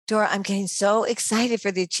Dora, I'm getting so excited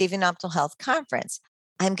for the Achieving Optimal Health conference.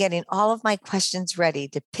 I'm getting all of my questions ready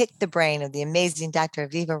to pick the brain of the amazing Dr.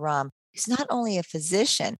 Aviva Ram, who's not only a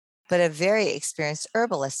physician, but a very experienced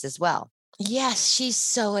herbalist as well. Yes, she's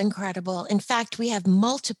so incredible. In fact, we have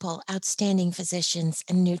multiple outstanding physicians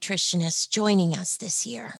and nutritionists joining us this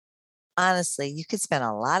year. Honestly, you could spend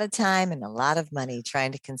a lot of time and a lot of money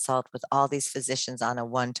trying to consult with all these physicians on a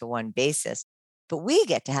one-to-one basis, but we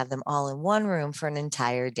get to have them all in one room for an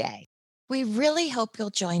entire day. We really hope you'll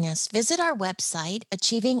join us. Visit our website,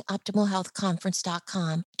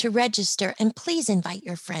 achievingoptimalhealthconference.com, to register, and please invite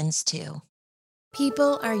your friends too.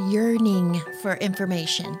 People are yearning for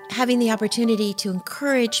information. Having the opportunity to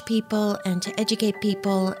encourage people and to educate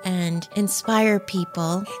people and inspire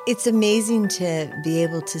people. It's amazing to be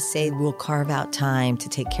able to say we'll carve out time to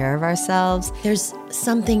take care of ourselves. There's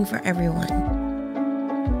something for everyone.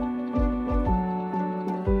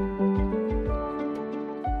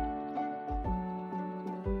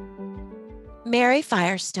 Mary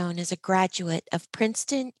Firestone is a graduate of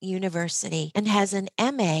Princeton University and has an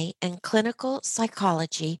MA in clinical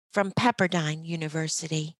psychology from Pepperdine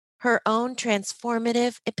University. Her own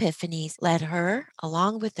transformative epiphanies led her,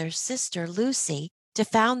 along with her sister Lucy, to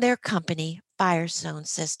found their company, Firestone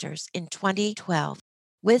Sisters, in 2012,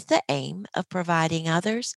 with the aim of providing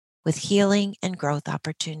others with healing and growth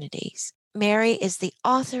opportunities. Mary is the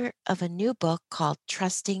author of a new book called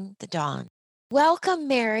Trusting the Dawn. Welcome,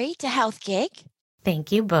 Mary, to Health Gig.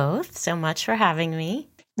 Thank you both so much for having me.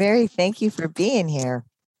 Mary, thank you for being here.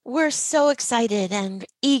 We're so excited and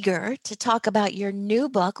eager to talk about your new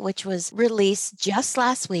book, which was released just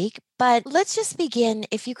last week. But let's just begin.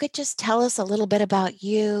 If you could just tell us a little bit about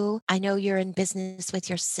you. I know you're in business with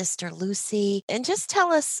your sister, Lucy, and just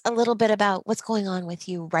tell us a little bit about what's going on with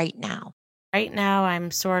you right now. Right now,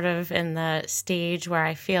 I'm sort of in the stage where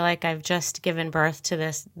I feel like I've just given birth to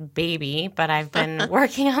this baby, but I've been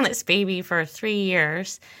working on this baby for 3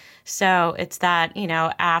 years. So it's that,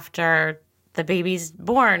 after the baby's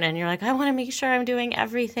born and you're like, I want to make sure I'm doing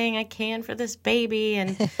everything I can for this baby.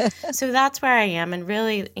 And so that's where I am. And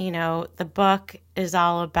really, the book is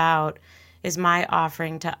all about is my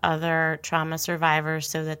offering to other trauma survivors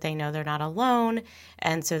so that they know they're not alone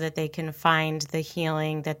and so that they can find the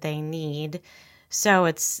healing that they need. So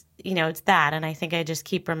it's that. And I think I just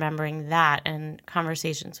keep remembering that and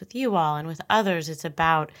conversations with you all and with others. It's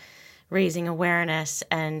about raising awareness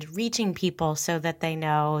and reaching people so that they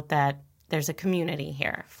know that there's a community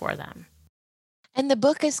here for them. And the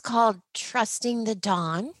book is called Trusting the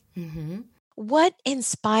Dawn. Mm-hmm. What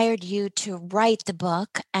inspired you to write the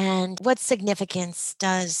book, and what significance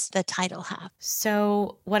does the title have?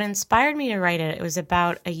 So what inspired me to write it, it was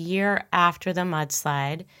about a year after the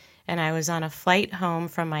mudslide, and I was on a flight home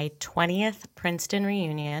from my 20th Princeton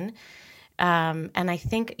reunion. And I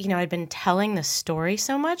think, I'd been telling the story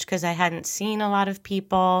so much because I hadn't seen a lot of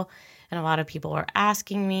people, and a lot of people were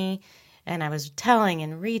asking me, and I was telling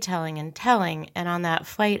and retelling and telling. And on that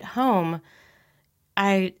flight home,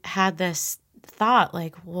 I had this thought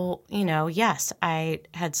like, well, yes, I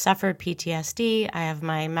had suffered PTSD. I have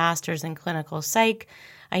my master's in clinical psych.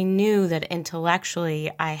 I knew that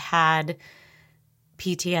intellectually I had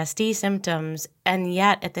PTSD symptoms. And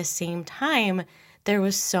yet at the same time, there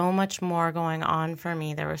was so much more going on for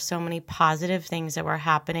me. There were so many positive things that were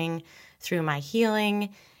happening through my healing.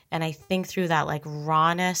 And I think through that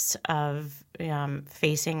rawness of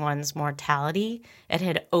facing one's mortality, it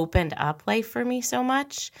had opened up life for me so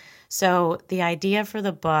much. So the idea for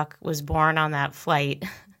the book was born on that flight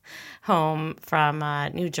home from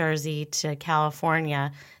New Jersey to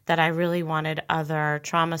California, that I really wanted other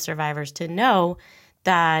trauma survivors to know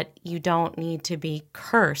that you don't need to be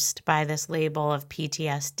cursed by this label of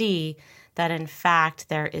PTSD, that in fact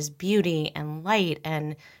there is beauty and light.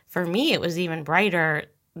 And for me, it was even brighter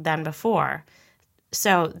than before.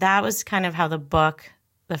 So that was kind of how the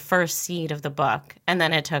first seed of the book, and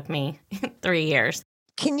then it took me 3 years.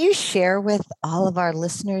 Can you share with all of our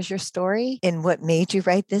listeners your story and what made you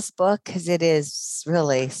write this book? Because it is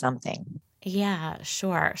really something. Yeah,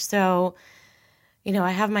 sure. So,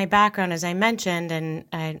 I have my background, as I mentioned, and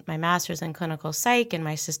my master's in clinical psych, and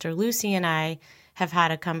my sister Lucy and I have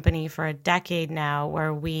had a company for a decade now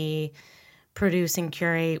where we produce and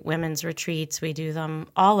curate women's retreats. We do them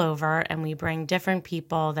all over, and we bring different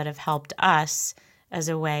people that have helped us as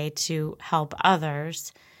a way to help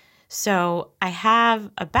others. So I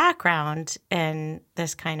have a background in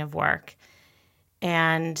this kind of work.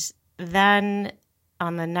 And then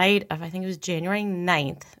on the night of, I think it was January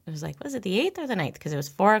 9th, it was was it the 8th or the 9th? Because it was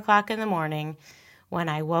 4 o'clock in the morning when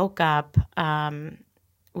I woke up.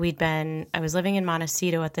 I was living in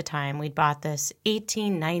Montecito at the time. We'd bought this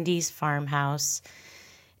 1890s farmhouse,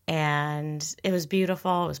 and it was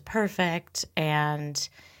beautiful. It was perfect. And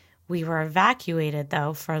we were evacuated,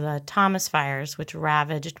 though, for the Thomas fires, which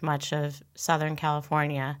ravaged much of Southern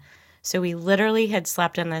California. So we literally had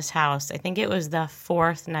slept in this house. I think it was the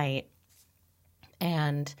fourth night.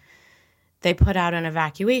 And they put out an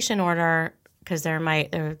evacuation order because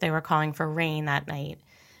they were calling for rain that night.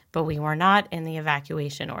 But we were not in the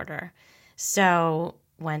evacuation order. So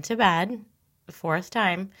went to bed, the fourth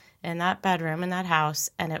time, in that bedroom in that house.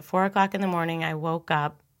 And at 4 o'clock in the morning, I woke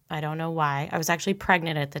up. I don't know why. I was actually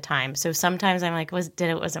pregnant at the time. So sometimes I'm like, was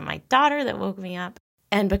it my daughter that woke me up?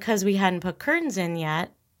 And because we hadn't put curtains in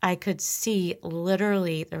yet, I could see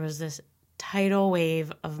literally there was this tidal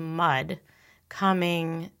wave of mud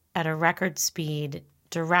coming at a record speed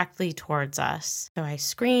directly towards us. So I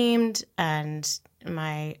screamed, and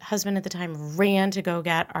my husband at the time ran to go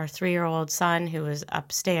get our 3-year-old son who was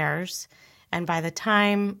upstairs. And by the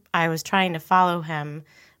time I was trying to follow him,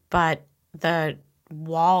 but the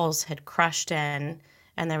walls had crushed in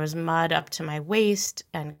and there was mud up to my waist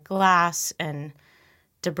and glass and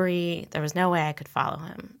debris. There was no way I could follow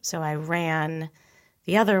him. So I ran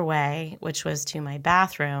the other way, which was to my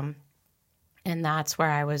bathroom. And that's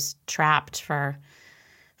where I was trapped for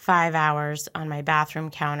 5 hours on my bathroom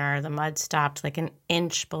counter. The mud stopped like an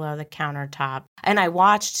inch below the countertop. And I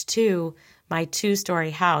watched, too, my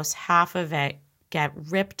 2-story house, half of it get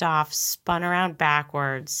ripped off, spun around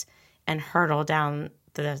backwards, and hurtle down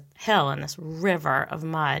the hill in this river of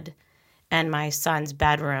mud. And my son's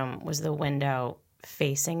bedroom was the window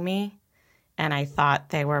facing me. And I thought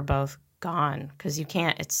they were both gone because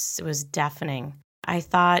it was deafening. I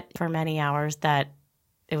thought for many hours that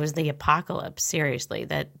it was the apocalypse, seriously,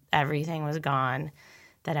 that everything was gone,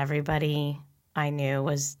 that everybody I knew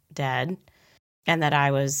was dead, and that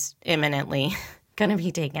I was imminently going to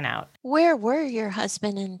be taken out. Where were your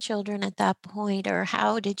husband and children at that point, or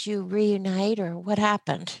how did you reunite, or what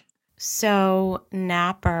happened? So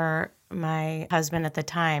Napper, my husband at the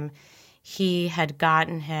time, he had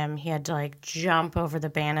to jump over the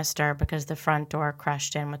banister because the front door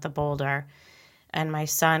crushed in with the boulder. And my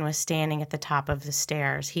son was standing at the top of the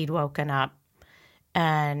stairs. He'd woken up,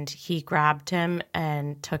 and he grabbed him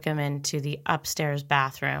and took him into the upstairs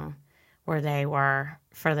bathroom where they were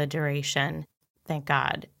for the duration. Thank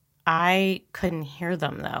God. I couldn't hear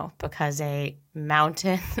them, though, because a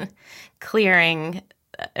mountain clearing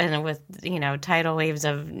and with, tidal waves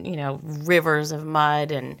of, rivers of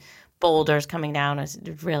mud and boulders coming down was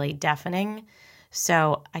really deafening.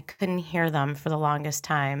 So I couldn't hear them for the longest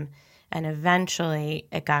time. And eventually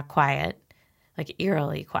it got quiet, like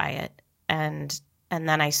eerily quiet. And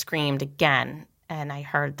then I screamed again, and I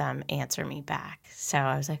heard them answer me back. So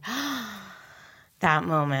I was like, that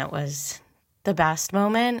moment was the best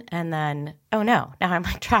moment. And then, oh no, now I'm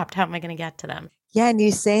like trapped. How am I going to get to them? Yeah, and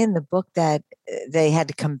you say in the book that they had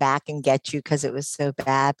to come back and get you because it was so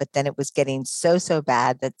bad, but then it was getting so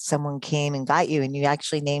bad that someone came and got you, and you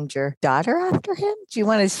actually named your daughter after him. Do you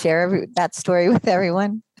want to share that story with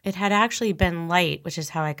everyone? It had actually been light, which is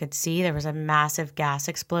how I could see. There was a massive gas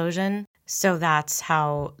explosion. So that's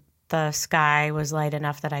how the sky was light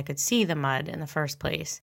enough that I could see the mud in the first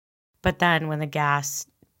place. But then when the gas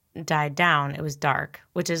died down, it was dark,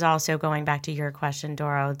 which is also going back to your question,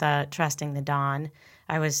 Doro, the trusting the dawn.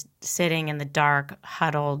 I was sitting in the dark,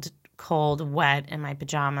 huddled, cold, wet in my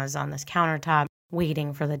pajamas on this countertop,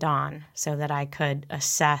 waiting for the dawn so that I could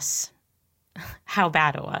assess how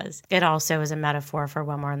bad it was. It also is a metaphor for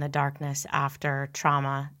when we're in the darkness after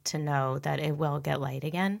trauma to know that it will get light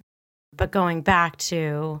again. But going back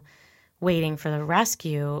to waiting for the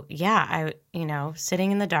rescue, yeah,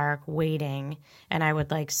 sitting in the dark, waiting, and I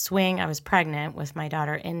would swing. I was pregnant with my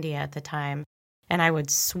daughter, India, at the time, and I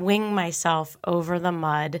would swing myself over the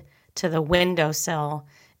mud to the windowsill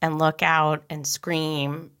and look out and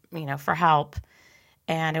scream, for help.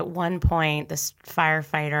 And at one point, this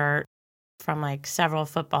firefighter from several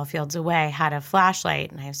football fields away had a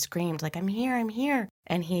flashlight, and I screamed I'm here.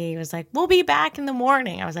 And he was like, we'll be back in the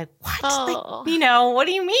morning. I was like, what? Oh. What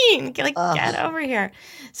do you mean? Get over here.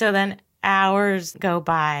 So then hours go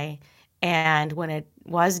by, and when it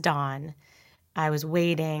was dawn, I was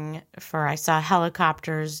waiting I saw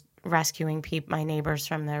helicopters rescuing my neighbors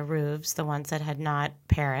from their roofs, the ones that had not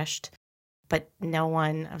perished. But I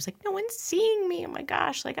was like, no one's seeing me. Oh my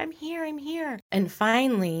gosh, I'm here. And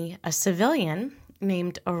finally, a civilian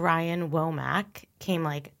named Orion Womack came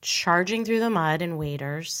charging through the mud and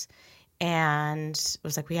waders and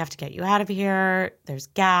was like, we have to get you out of here. There's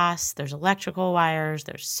gas, there's electrical wires,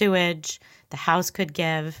 there's sewage. The house could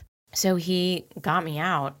give. So he got me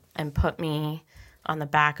out and put me on the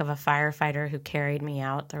back of a firefighter who carried me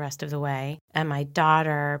out the rest of the way. And my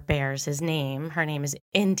daughter bears his name. Her name is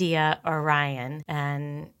India Orion,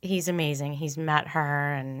 and he's amazing. He's met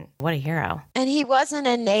her, and what a hero. And he wasn't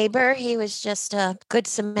a neighbor. He was just a good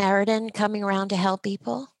Samaritan coming around to help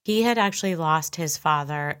people. He had actually lost his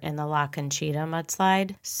father in the La Conchita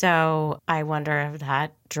mudslide. So I wonder if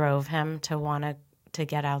that drove him to want to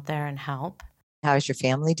get out there and help. How's your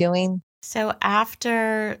family doing? So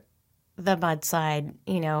after the mudslide,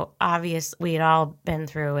 obviously we'd all been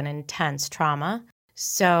through an intense trauma.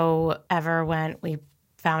 So we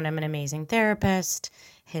found him an amazing therapist.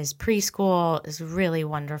 His preschool is really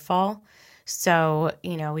wonderful. So,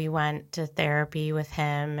 we went to therapy with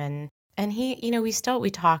him and he,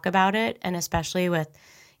 we talk about it. And especially with,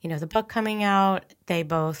 the book coming out, they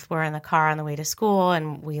both were in the car on the way to school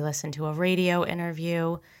and we listened to a radio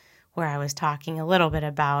interview where I was talking a little bit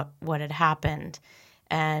about what had happened.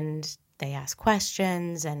 And they asked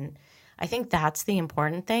questions. And I think that's the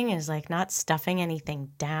important thing is like not stuffing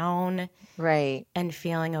anything down. Right. And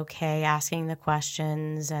feeling okay asking the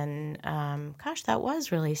questions. And gosh, that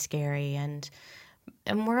was really scary. And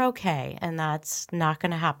we're okay. And that's not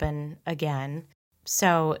going to happen again.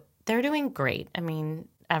 So they're doing great. I mean,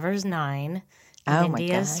 Ever's 9. Oh,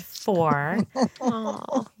 India's my 4.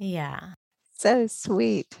 Oh, Yeah. So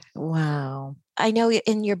sweet. Wow. I know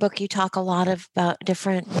in your book you talk a lot about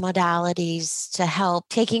different modalities to help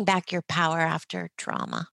taking back your power after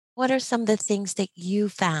trauma. What are some of the things that you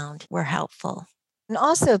found were helpful? And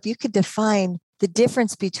also, if you could define the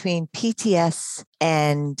difference between PTS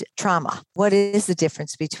and trauma, what is the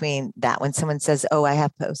difference between that when someone says, oh, I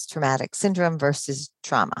have post-traumatic syndrome versus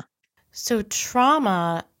trauma? So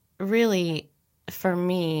trauma really, for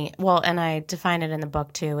me, and I define it in the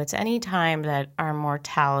book too, it's any time that our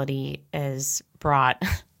mortality is brought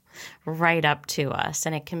right up to us.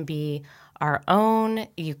 And it can be our own,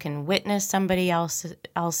 you can witness somebody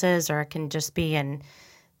else's, or it can just be in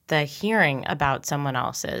the hearing about someone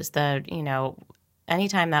else's.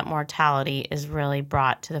 Anytime that mortality is really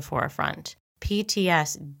brought to the forefront.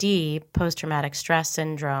 PTSD, post-traumatic stress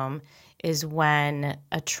syndrome, is when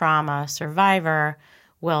a trauma survivor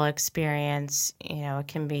will experience, it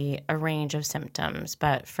can be a range of symptoms.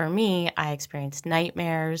 But for me, I experienced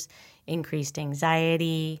nightmares, increased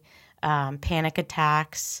anxiety, panic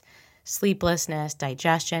attacks, sleeplessness,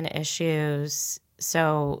 digestion issues.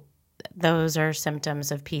 So those are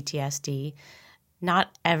symptoms of PTSD.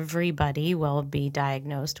 Not everybody will be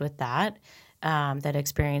diagnosed with that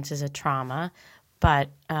experiences a trauma,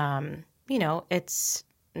 but, it's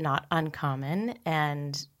not uncommon.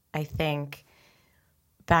 And I think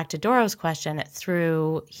back to Doro's question,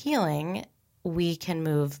 through healing, we can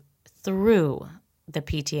move through the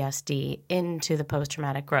PTSD into the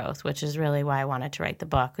post-traumatic growth, which is really why I wanted to write the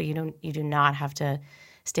book. You do not have to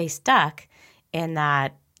stay stuck in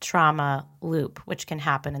that trauma loop, which can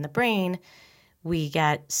happen in the brain. We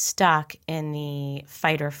get stuck in the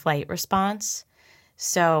fight or flight response.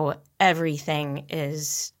 So everything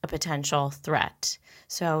is a potential threat.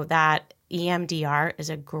 So that EMDR is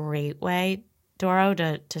a great way, Doro,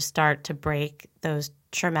 to start to break those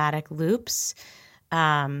traumatic loops.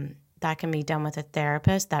 That can be done with a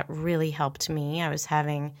therapist. That really helped me. I was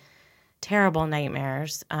having terrible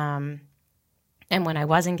nightmares. And when I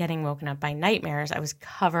wasn't getting woken up by nightmares, I was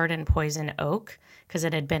covered in poison oak because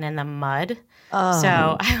it had been in the mud. Oh.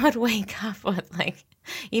 So I would wake up with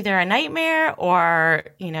either a nightmare or,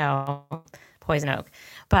 poison oak.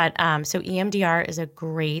 But so EMDR is a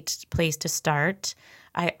great place to start.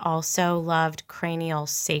 I also loved cranial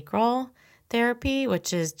sacral therapy,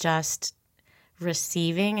 which is just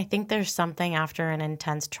receiving. I think there's something after an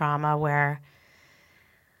intense trauma where,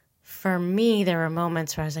 for me, there were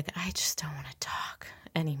moments where I was like, I just don't want to talk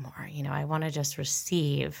anymore. I want to just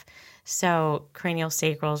receive. So cranial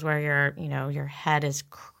sacral is where your head is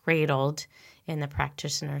cradled in the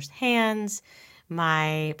practitioner's hands.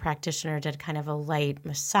 My practitioner did kind of a light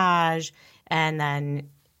massage, and then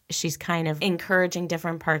she's kind of encouraging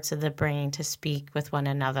different parts of the brain to speak with one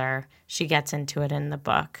another. She gets into it in the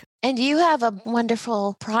book. And you have a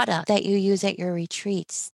wonderful product that you use at your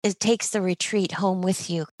retreats. It takes the retreat home with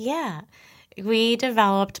you. Yeah.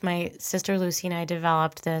 My sister Lucy and I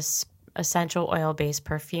developed this essential oil-based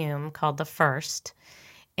perfume called the First.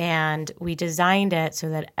 And we designed it so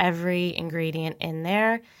that every ingredient in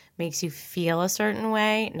there makes you feel a certain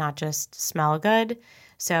way, not just smell good.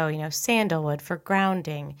 So, sandalwood for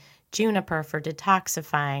grounding, juniper for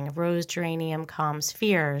detoxifying, rose geranium calms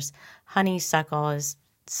fears, honeysuckle is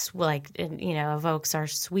evokes our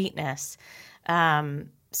sweetness.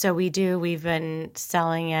 So we've been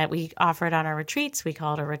selling it. We offer it on our retreats. We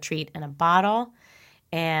call it a retreat in a bottle,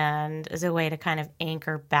 and as a way to kind of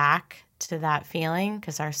anchor back to that feeling,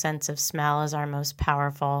 because our sense of smell is our most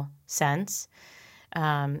powerful sense.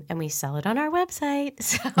 And we sell it on our website.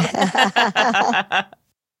 So.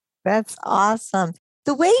 That's awesome.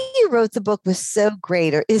 The way you wrote the book was so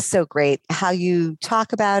great, or is so great, how you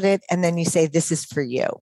talk about it and then you say, this is for you.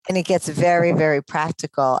 And it gets very, very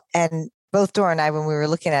practical. And both Dora and I, when we were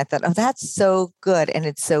looking at that, oh, that's so good. And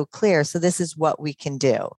it's so clear. So this is what we can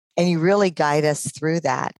do. And you really guide us through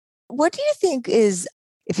that. What do you think is,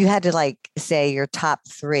 if you had to say your top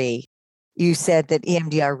three, you said that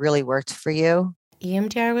EMDR really worked for you?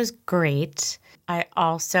 EMDR was great. I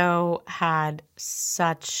also had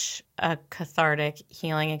such a cathartic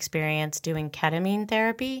healing experience doing ketamine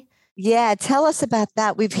therapy. Yeah, tell us about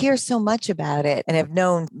that. We've heard so much about it and have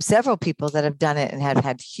known several people that have done it and have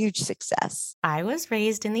had huge success. I was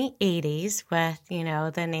raised in the 80s with,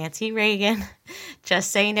 the Nancy Reagan,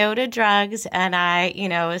 just say no to drugs. And I,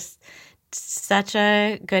 was such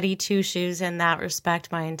a goody two shoes in that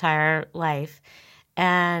respect my entire life.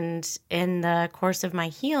 And in the course of my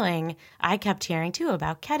healing, I kept hearing too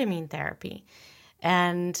about ketamine therapy.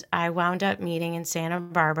 And I wound up meeting in Santa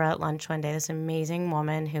Barbara at lunch one day this amazing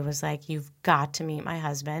woman who was like, you've got to meet my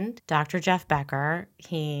husband, Dr. Jeff Becker.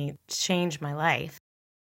 He changed my life.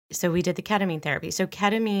 So we did the ketamine therapy. So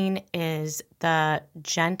ketamine is the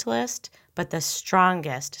gentlest but the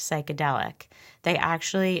strongest psychedelic.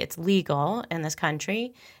 It's legal in this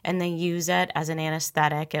country, and they use it as an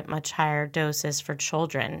anesthetic at much higher doses for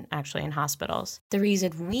children, actually in hospitals. The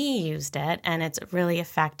reason we used it, and it's really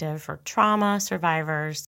effective for trauma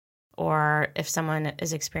survivors, or if someone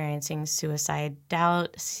is experiencing suicidal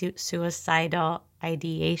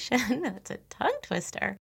ideation, that's a tongue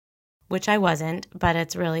twister, which I wasn't, but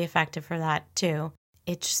it's really effective for that too.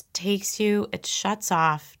 It just it shuts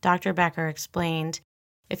off. Dr. Becker explained,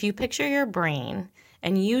 if you picture your brain,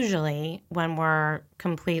 and usually when we're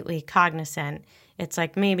completely cognizant, it's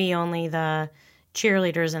like maybe only the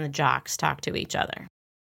cheerleaders and the jocks talk to each other.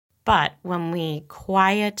 But when we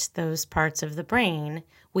quiet those parts of the brain,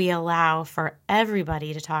 we allow for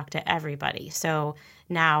everybody to talk to everybody. So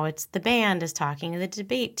now it's the band is talking, the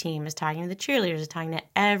debate team is talking, the cheerleaders is talking, to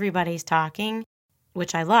everybody's talking,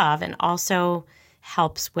 which I love, and also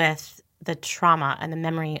helps with the trauma and the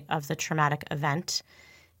memory of the traumatic event.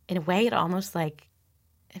 In a way, it almost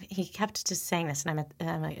he kept just saying this, and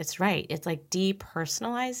I'm like, it's right. It's like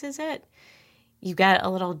depersonalizes it. You get a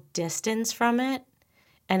little distance from it.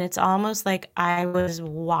 And it's almost like I was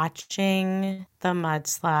watching the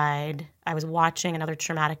mudslide. I was watching another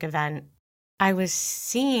traumatic event. I was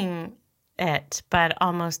seeing it, but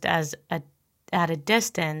almost at a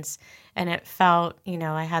distance. And it felt,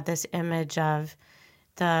 I had this image of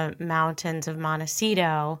the mountains of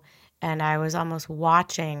Montecito, and I was almost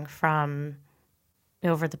watching from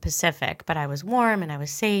over the Pacific, but I was warm and I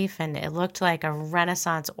was safe, and it looked like a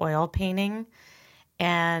Renaissance oil painting.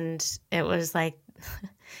 And it was like,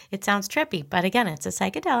 it sounds trippy, but again, it's a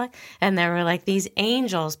psychedelic. And there were like these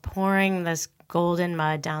angels pouring this golden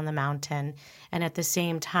mud down the mountain. And at the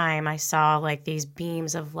same time, I saw like these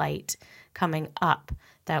beams of light coming up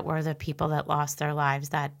that were the people that lost their lives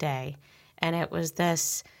that day. And it was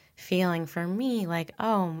this feeling for me like,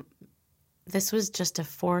 oh, this was just a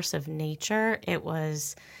force of nature.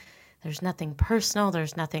 There's nothing personal.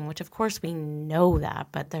 There's nothing, which of course we know that,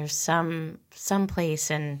 but there's some place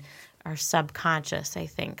in our subconscious, I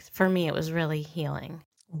think. For me, it was really healing.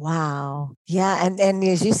 Wow. Yeah. And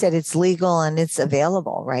as you said, it's legal and it's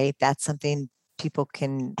available, right? That's something people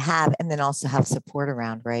can have and then also have support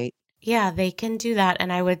around, right? Yeah, they can do that.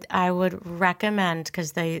 And I would recommend,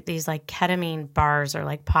 because these like ketamine bars are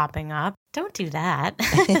like popping up. Don't do that.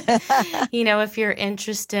 If you're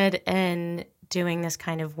interested in doing this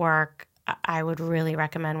kind of work, I would really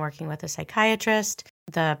recommend working with a psychiatrist.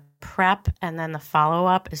 The prep and then the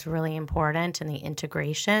follow-up is really important, and the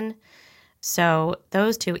integration. So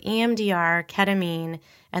those two, EMDR, ketamine,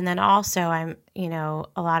 and then also a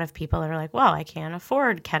lot of people are like, well, I can't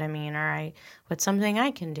afford ketamine, or what's something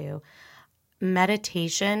I can do?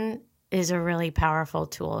 Meditation is a really powerful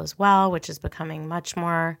tool as well, which is becoming much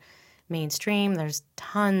more mainstream. There's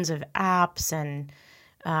tons of apps and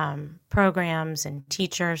programs and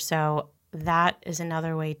teachers. So that is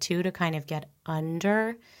another way too to kind of get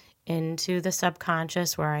into the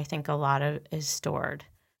subconscious, where I think a lot of is stored.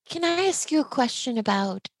 Can I ask you a question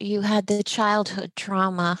about, you had the childhood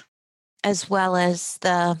trauma as well as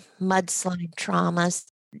the mudslide traumas.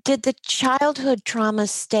 Did the childhood trauma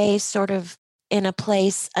stay sort of in a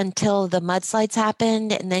place until the mudslides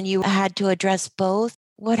happened, and then you had to address both?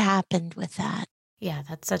 What happened with that? Yeah,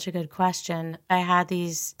 that's such a good question. I had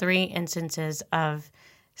these 3 instances of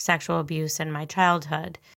sexual abuse in my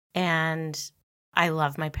childhood, and I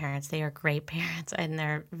love my parents. They are great parents, and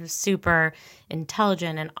they're super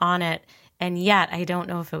intelligent and on it. And yet, I don't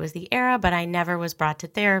know if it was the era, but I never was brought to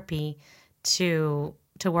therapy to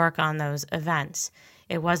work on those events.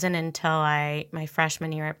 It wasn't until my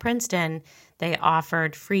freshman year at Princeton, they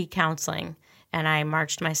offered free counseling, and I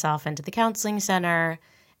marched myself into the counseling center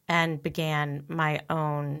and began my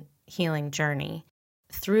own healing journey.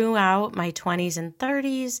 Throughout my 20s and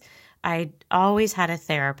 30s, I always had a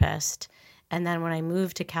therapist. And then when I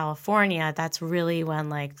moved to California, that's really when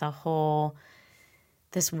like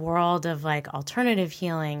this world of like alternative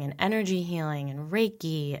healing and energy healing and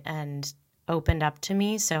Reiki and opened up to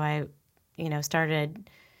me. So I, started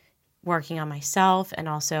working on myself and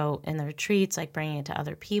also in the retreats, like bringing it to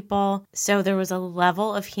other people. So there was a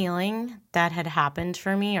level of healing that had happened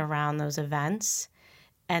for me around those events.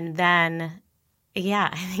 And then, yeah,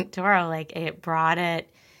 I think Dora, like it brought it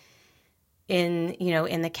in,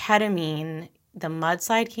 in the ketamine, the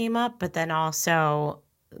mudslide came up, but then also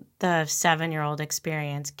the 7-year-old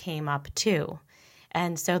experience came up too.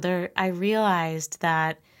 And so I realized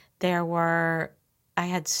that I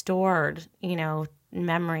had stored,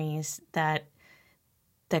 memories that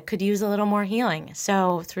could use a little more healing.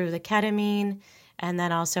 So through the ketamine, and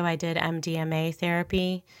then also I did MDMA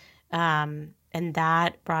therapy, and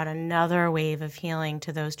that brought another wave of healing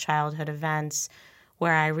to those childhood events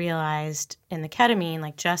where I realized in the ketamine,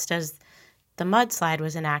 like just as the mudslide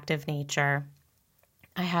was an act of nature,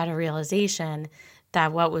 I had a realization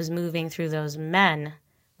that what was moving through those men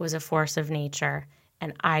was a force of nature,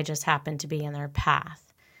 and I just happened to be in their path.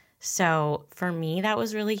 So for me, that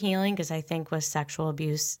was really healing because I think with sexual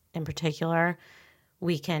abuse in particular,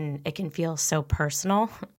 it can feel so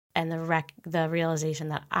personal. And the realization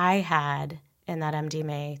that I had in that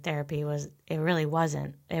MDMA therapy was it really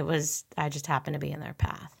wasn't. It was I just happened to be in their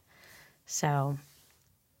path. So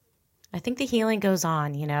I think the healing goes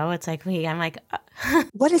on, It's like I'm like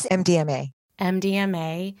What is MDMA?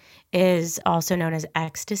 MDMA is also known as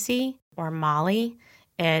ecstasy or Molly.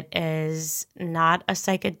 It is not a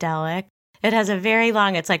psychedelic. It has a very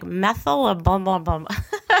long, it's like methyl, blah, blah, blah.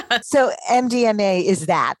 So MDMA is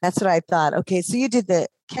that. That's what I thought. Okay, so you did the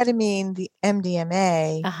ketamine, the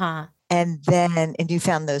MDMA, and you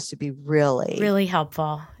found those to be really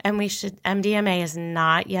helpful. And MDMA is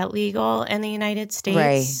not yet legal in the United States.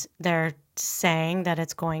 Right. They're saying that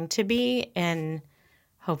it's going to be in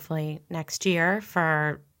hopefully next year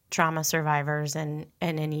for trauma survivors and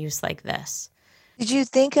in use like this. Did you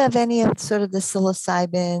think of any of sort of the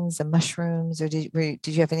psilocybins and mushrooms, or did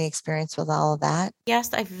you have any experience with all of that? Yes,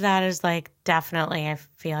 that is like definitely, I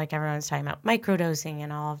feel like everyone's talking about microdosing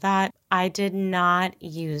and all of that. I did not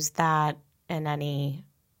use that in any,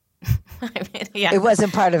 yeah. It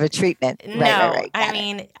wasn't part of a treatment. No, right. I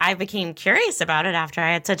mean, I became curious about it after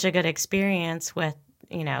I had such a good experience with,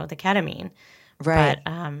 the ketamine. Right.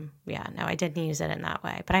 But no, I didn't use it in that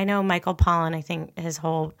way. But I know Michael Pollan, I think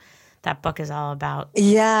that book is all about.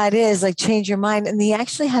 Yeah, it is like Change Your Mind. And he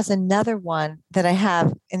actually has another one that I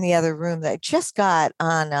have in the other room that I just got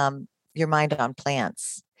on Your Mind on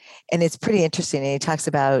Plants. And it's pretty interesting. And he talks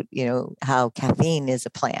about, how caffeine is a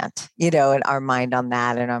plant, and our mind on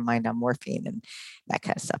that and our mind on morphine and that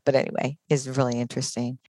kind of stuff. But anyway, it's really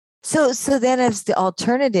interesting. So then as the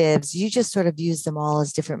alternatives, you just sort of use them all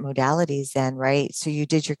as different modalities then, right? So you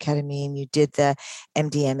did your ketamine, you did the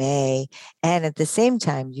MDMA, and at the same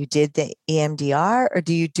time you did the EMDR, or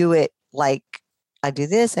do you do it like I do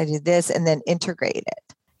this, and then integrate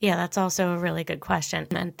it? Yeah, that's also a really good question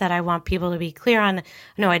and that I want people to be clear on.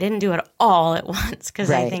 No, I didn't do it all at once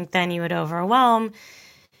because I think then you would overwhelm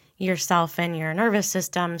yourself and your nervous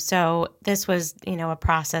system. So this was, a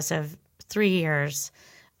process of 3 years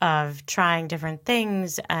of trying different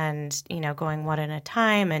things and, going one at a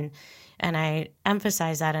time. And I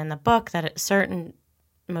emphasize that in the book that certain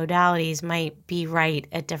modalities might be right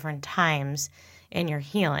at different times in your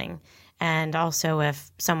healing. And also if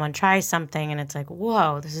someone tries something and it's like,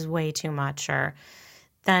 whoa, this is way too much, or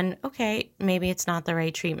then, okay, maybe it's not the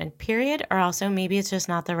right treatment period, or also maybe it's just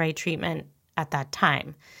not the right treatment at that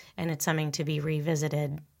time. And it's something to be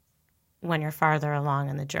revisited when you're farther along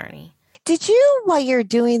in the journey. Did you, while you're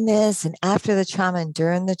doing this and after the trauma and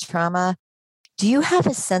during the trauma, do you have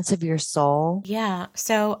a sense of your soul? Yeah.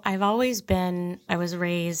 So I was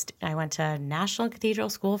raised, I went to National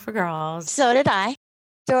Cathedral School for Girls. So did I.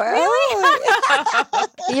 Oh.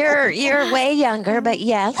 You're way younger, but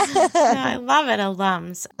yes. No, I love it,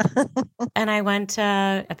 alums. And I went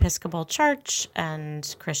to Episcopal church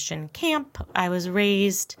and Christian camp. I was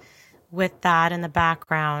raised with that in the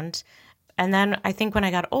background. And then I think when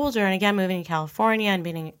I got older, and again, moving to California and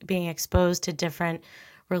being exposed to different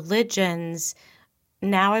religions,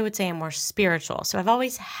 now I would say I'm more spiritual. So I've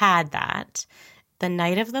always had that. The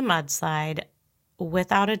night of the mudslide,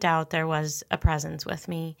 without a doubt, there was a presence with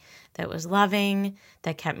me that was loving,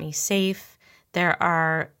 that kept me safe. There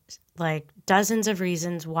are like dozens of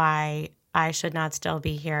reasons why I should not still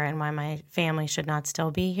be here and why my family should not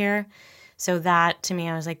still be here. So that to me,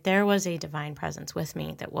 I was like, there was a divine presence with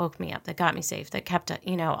me that woke me up, that got me safe, that kept,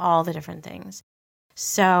 all the different things.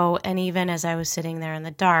 So, and even as I was sitting there in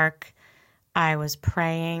the dark, I was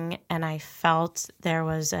praying and I felt there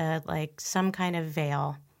was some kind of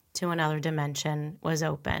veil to another dimension was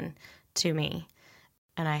open to me.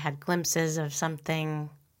 And I had glimpses of something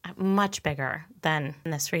much bigger than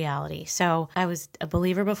this reality. So I was a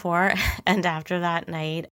believer before and after that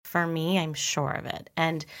night, for me, I'm sure of it.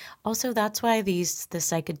 And also that's why the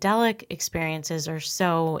psychedelic experiences are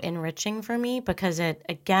so enriching for me, because it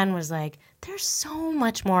again was like, there's so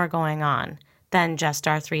much more going on than just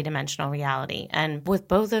our three-dimensional reality. And with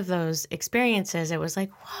both of those experiences, it was like,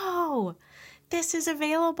 whoa, this is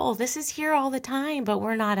available. This is here all the time, but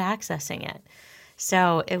we're not accessing it.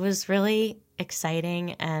 So it was really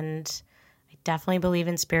exciting, and I definitely believe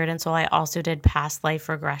in spirit and soul. I also did past life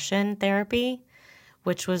regression therapy,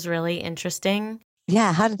 which was really interesting.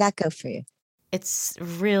 Yeah, how did that go for you? It's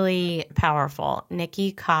really powerful.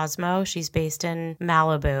 Nikki Cosmo, she's based in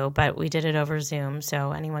Malibu, but we did it over Zoom,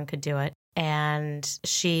 so anyone could do it. And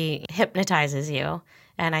she hypnotizes you.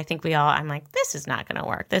 And I think I'm like, this is not going to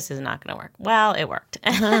work. This is not going to work. Well, it worked.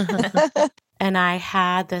 And I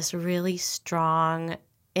had this really strong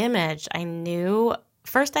image. I knew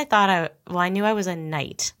I knew I was a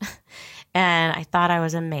knight. And I thought I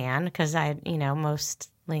was a man because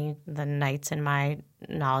mostly the knights in my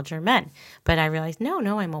knowledge are men. But I realized,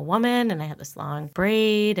 no, I'm a woman. And I had this long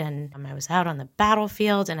braid and I was out on the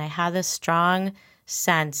battlefield and I had this strong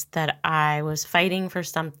sense that I was fighting for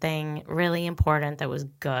something really important that was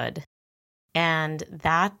good. And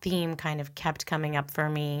that theme kind of kept coming up for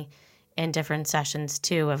me in different sessions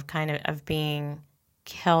too, of being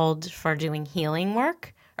killed for doing healing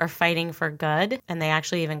work or fighting for good. And they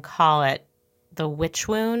actually even call it the witch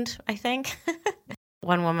wound, I think.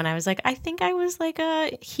 One woman, I was like, I think I was like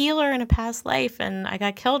a healer in a past life and I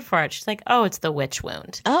got killed for it. She's like, oh, it's the witch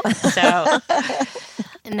wound. Oh. So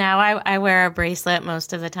now I wear a bracelet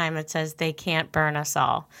most of the time that says they can't burn us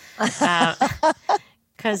all.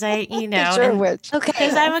 Because you're a witch. Okay.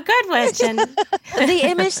 Because I'm a good witch. And the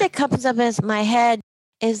image that comes up in my head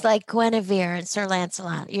is like Guinevere and Sir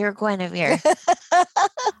Lancelot. You're Guinevere.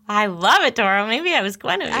 I love it, Dora. Maybe I was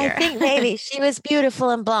Guinevere. I think maybe. She was beautiful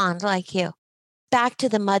and blonde like you. Back to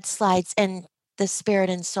the mudslides and the spirit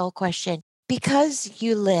and soul question. Because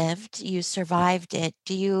you survived it,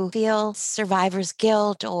 do you feel survivor's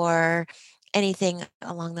guilt or anything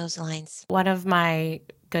along those lines? One of my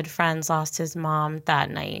good friends lost his mom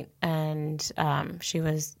that night, and she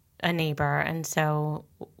was a neighbor. And so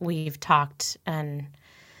we've talked, and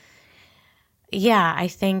yeah,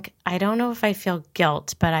 I don't know if I feel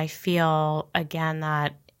guilt, but I feel, again,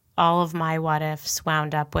 that all of my what ifs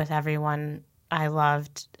wound up with everyone I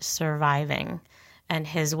loved surviving, and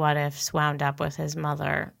his what ifs wound up with his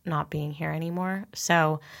mother not being here anymore.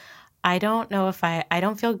 So I don't know if I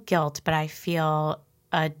don't feel guilt, but I feel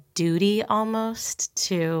a duty almost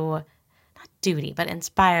to, not duty, but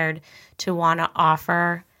inspired to want to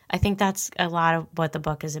offer. I think that's a lot of what the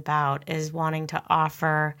book is about, is wanting to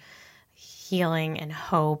offer healing and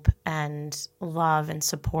hope and love and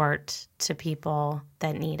support to people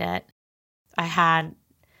that need it. I had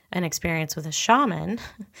an experience with a shaman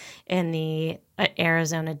in the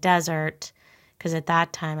Arizona desert, because at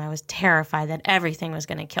that time I was terrified that everything was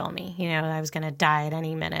going to kill me. I was going to die at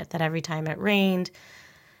any minute, that every time it rained,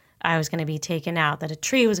 I was going to be taken out, that a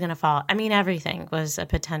tree was going to fall. I mean, everything was a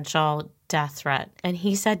potential death threat. And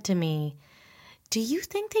he said to me, do you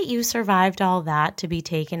think that you survived all that to be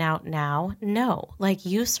taken out now? No. Like,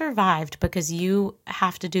 you survived because you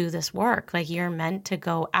have to do this work. Like, you're meant to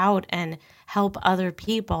go out and help other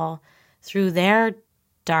people through their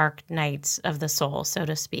dark nights of the soul, so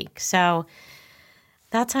to speak. So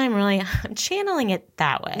That's how I'm channeling it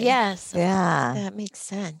that way. Yes. Yeah. That makes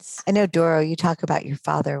sense. I know, Doro, you talk about your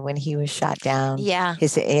father when he was shot down. Yeah.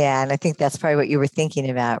 And I think that's probably what you were thinking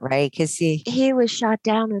about, right? Because he was shot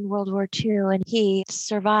down in World War II and he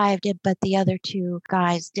survived it, but the other two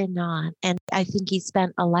guys did not. And I think he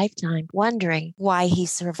spent a lifetime wondering why he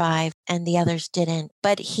survived and the others didn't.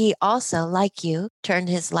 But he also, like you, turned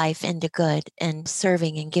his life into good and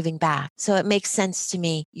serving and giving back. So it makes sense to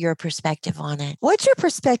me, your perspective on it. What's your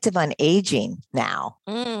perspective on aging now?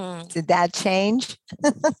 Did that change?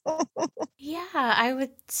 Yeah, I would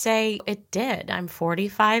say it did. I'm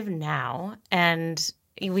 45 now, and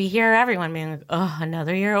we hear everyone being like, oh,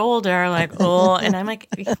 another year older, like, oh, and I'm like,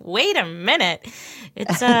 wait a minute.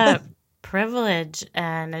 It's a privilege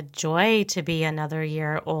and a joy to be another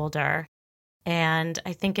year older. And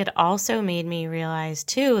I think it also made me realize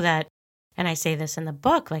too that, and I say this in the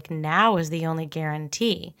book, like now is the only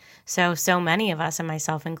guarantee. So many of us, and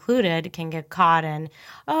myself included, can get caught in,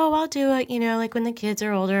 oh, I'll do it, like when the kids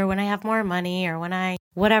are older, when I have more money, or and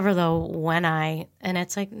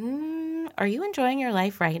it's like, are you enjoying your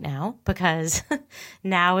life right now? Because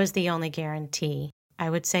now is the only guarantee. I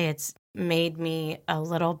would say it's made me a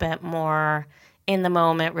little bit more in the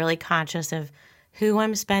moment, really conscious of who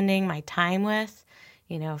I'm spending my time with,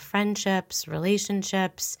 friendships,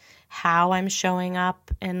 relationships, how I'm showing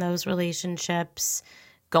up in those relationships,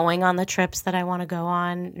 going on the trips that I want to go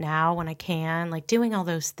on now when I can, like doing all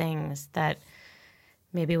those things that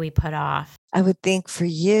maybe we put off. I would think for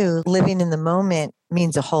you, living in the moment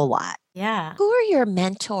means a whole lot. Yeah. Who are your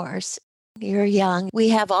mentors? You're young. We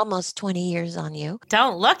have almost 20 years on you.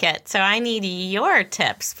 Don't look it. So I need your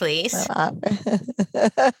tips, please.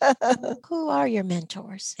 Who are your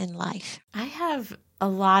mentors in life? I have a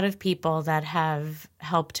lot of people that have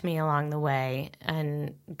helped me along the way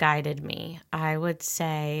and guided me. I would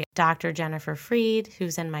say Dr. Jennifer Freed,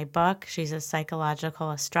 who's in my book. She's a psychological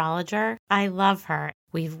astrologer. I love her.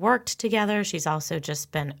 We've worked together. She's also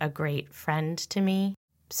just been a great friend to me.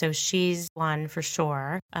 So she's one for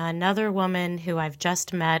sure. Another woman who I've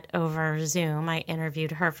just met over Zoom, I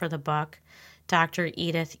interviewed her for the book, Dr.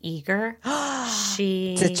 Edith Eger.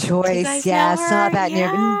 It's a choice. Yeah, I saw that.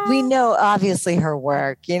 Yeah. We know obviously her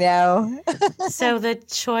work, So The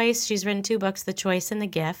Choice, she's written 2 books, The Choice and The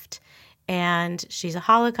Gift. And she's a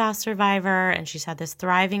Holocaust survivor, and she's had this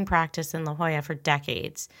thriving practice in La Jolla for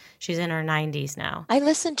decades. She's in her 90s now. I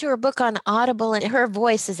listened to her book on Audible, and her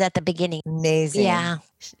voice is at the beginning. Amazing. Yeah.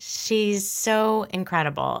 She's so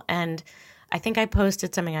incredible. And I think I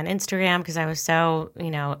posted something on Instagram because I was so,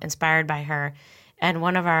 inspired by her. And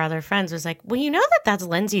one of our other friends was like, well, that's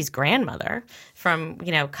Lindsay's grandmother from,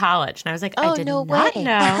 college. And I was like, I did not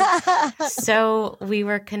know. So we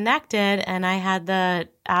were connected, and I had the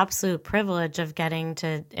absolute privilege of getting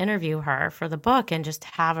to interview her for the book and just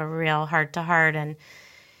have a real heart-to-heart. And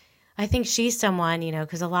I think she's someone,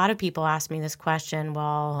 because a lot of people ask me this question,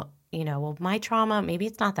 well, my trauma, maybe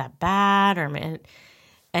it's not that bad.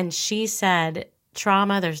 And she said,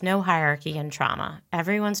 trauma, there's no hierarchy in trauma.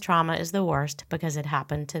 Everyone's trauma is the worst because it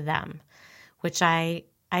happened to them, which I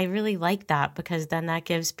really like that, because then that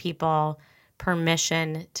gives people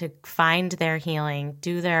permission to find their healing,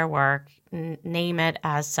 do their work, name it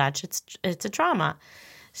as such. It's a trauma.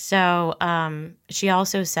 So she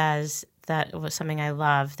also says, that was something I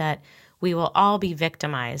love, that we will all be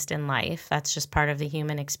victimized in life. That's just part of the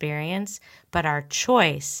human experience. But our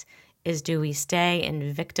choice is, do we stay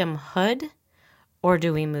in victimhood, or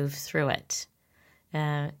do we move through it?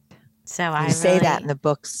 You say that in the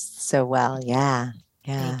books so well. Yeah.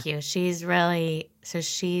 Thank you. She's a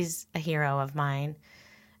hero of mine.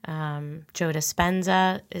 Joe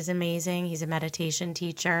Dispenza is amazing. He's a meditation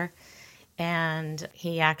teacher. And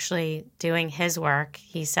he actually, doing his work,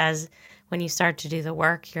 he says, when you start to do the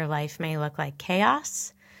work, your life may look like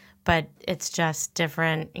chaos, but it's just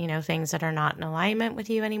different, things that are not in alignment with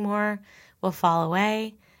you anymore will fall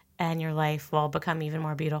away, and your life will become even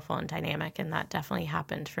more beautiful and dynamic. And that definitely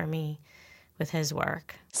happened for me with his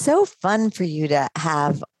work. So fun for you to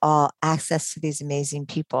have all access to these amazing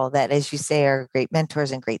people that, as you say, are great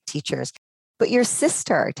mentors and great teachers. But your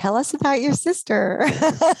sister, tell us about your sister.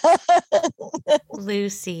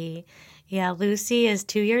 Lucy. Yeah, Lucy is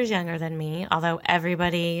 2 years younger than me, although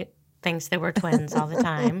everybody thinks that we're twins all the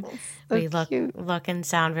time. We look and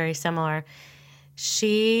sound very similar.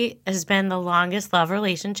 She has been the longest love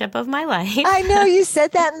relationship of my life. I know, you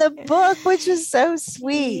said that in the book, which was so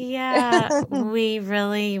sweet. Yeah,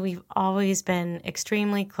 we've always been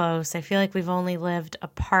extremely close. I feel like we've only lived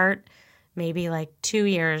apart maybe like 2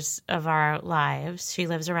 years of our lives. She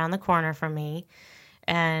lives around the corner from me,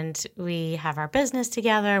 and we have our business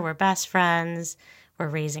together. We're best friends. we're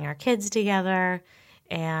raising our kids together.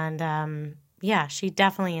 And yeah, she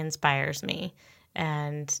definitely inspires me.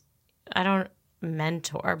 And I don't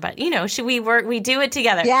mentor, but we do it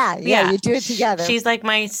together. Yeah, you do it together. She's like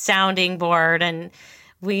my sounding board, and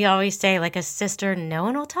we always say, like a sister, no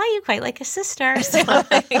one will tell you quite like a sister. So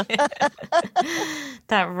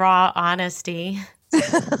that raw honesty.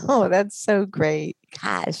 Oh, that's so great.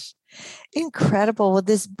 Gosh, incredible. Well,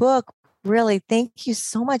 this book, really, thank you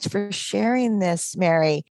so much for sharing this,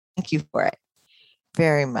 Mary. Thank you for it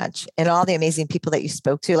very much. And all the amazing people that you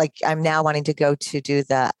spoke to. Like, I'm now wanting to go to do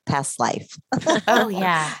the past life. Oh,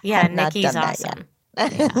 yeah. Yeah, Nikki's awesome.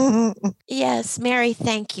 Yeah. Yes, Mary,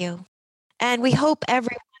 thank you. And we hope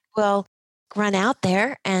everyone will run out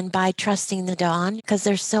there and buy Trusting the Dawn, because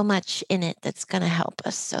there's so much in it that's going to help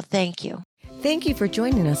us. So thank you. Thank you for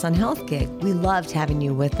joining us on Health Gig. We loved having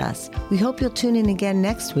you with us. We hope you'll tune in again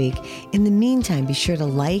next week. In the meantime, be sure to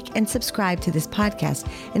like and subscribe to this podcast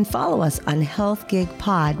and follow us on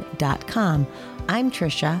healthgigpod.com. I'm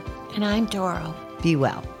Trisha. And I'm Doro. Be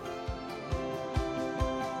well.